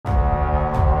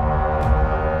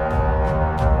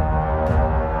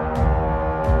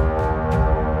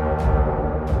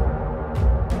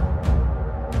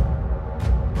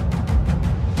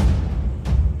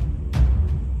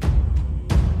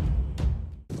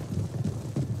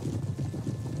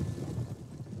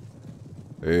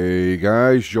Hey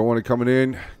guys, Joe Onit coming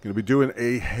in. Going to be doing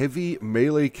a heavy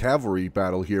melee cavalry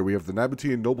battle here. We have the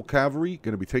Nabataean Noble Cavalry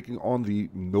going to be taking on the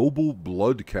Noble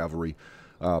Blood Cavalry.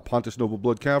 Pontus Noble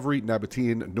Blood Cavalry,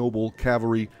 Nabataean Noble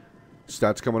Cavalry.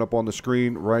 Stats coming up on the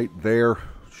screen right there.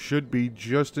 Should be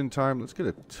just in time. Let's get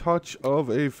a touch of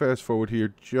a fast forward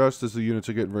here just as the units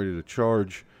are getting ready to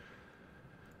charge.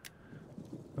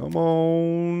 Come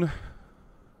on.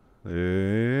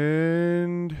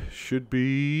 And should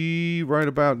be right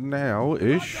about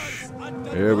now-ish.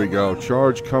 There we go.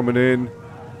 Charge coming in.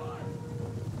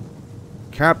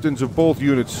 Captains of both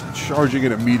units charging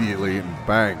in immediately, and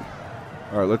bang.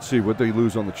 All right, let's see what they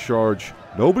lose on the charge.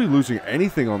 Nobody losing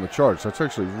anything on the charge. That's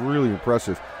actually really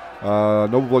impressive.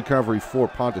 Noble Blood Cavalry for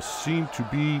Pontus seem to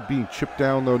be being chipped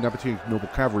down, though. Nabataean Noble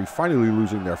Cavalry finally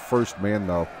losing their first man,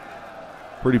 though.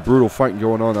 Pretty brutal fighting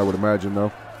going on, I would imagine,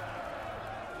 though.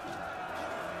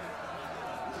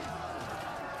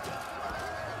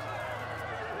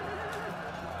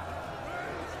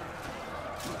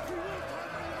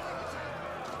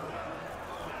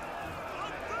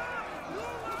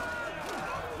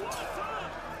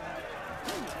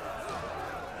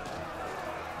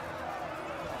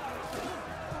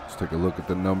 Take a look at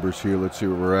the numbers here. Let's see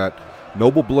where we're at.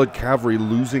 Noble Blood Cavalry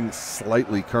losing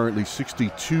slightly, currently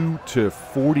 62 to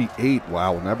 48.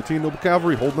 Wow, Nabataean Noble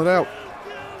Cavalry holding it out.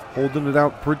 Holding it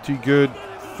out pretty good.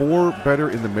 4 better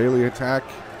in the melee attack.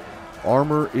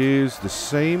 Armor is the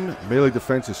same. Melee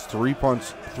defense is 3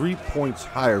 points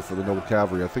higher for the Noble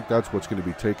Cavalry. I think that's what's going to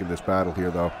be taking this battle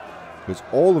here, though. Because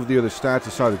all of the other stats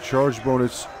aside the charge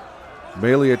bonus,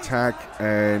 melee attack,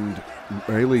 and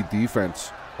melee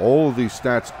defense, all of these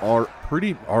stats are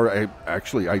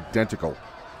actually identical.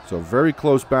 So very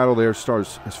close battle there as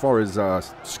far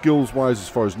as skills-wise, as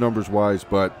far as numbers-wise,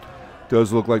 but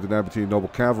does look like the Nabataean Noble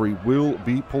Cavalry will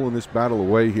be pulling this battle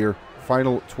away here.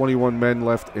 Final 21 men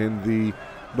left in the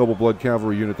Noble Blood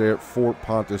Cavalry unit there for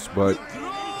Pontus, but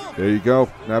there you go.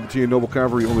 Nabataean Noble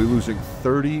Cavalry only losing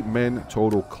 30 men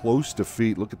total. Close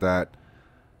defeat. Look at that.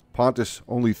 Pontus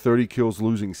only 30 kills,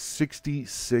 losing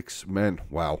 66 men.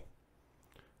 Wow.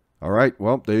 All right,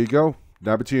 well, there you go.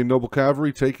 Nabataean Noble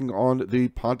Cavalry taking on the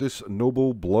Pontus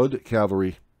Noble Blood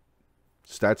Cavalry.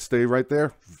 Stats stay right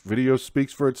there. Video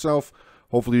speaks for itself.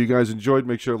 Hopefully you guys enjoyed.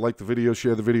 Make sure to like the video,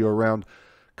 share the video around.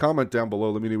 Comment down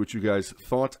below. Let me know what you guys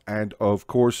thought. And, of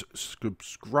course,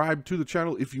 subscribe to the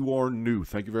channel if you are new.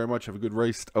 Thank you very much. Have a good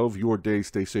rest of your day.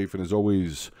 Stay safe. And, as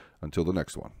always, until the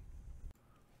next one.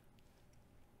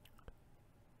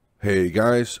 Hey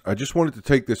guys, I just wanted to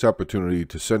take this opportunity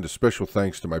to send a special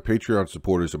thanks to my Patreon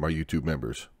supporters and my YouTube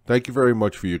members. Thank you very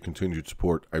much for your continued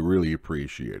support. I really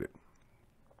appreciate it.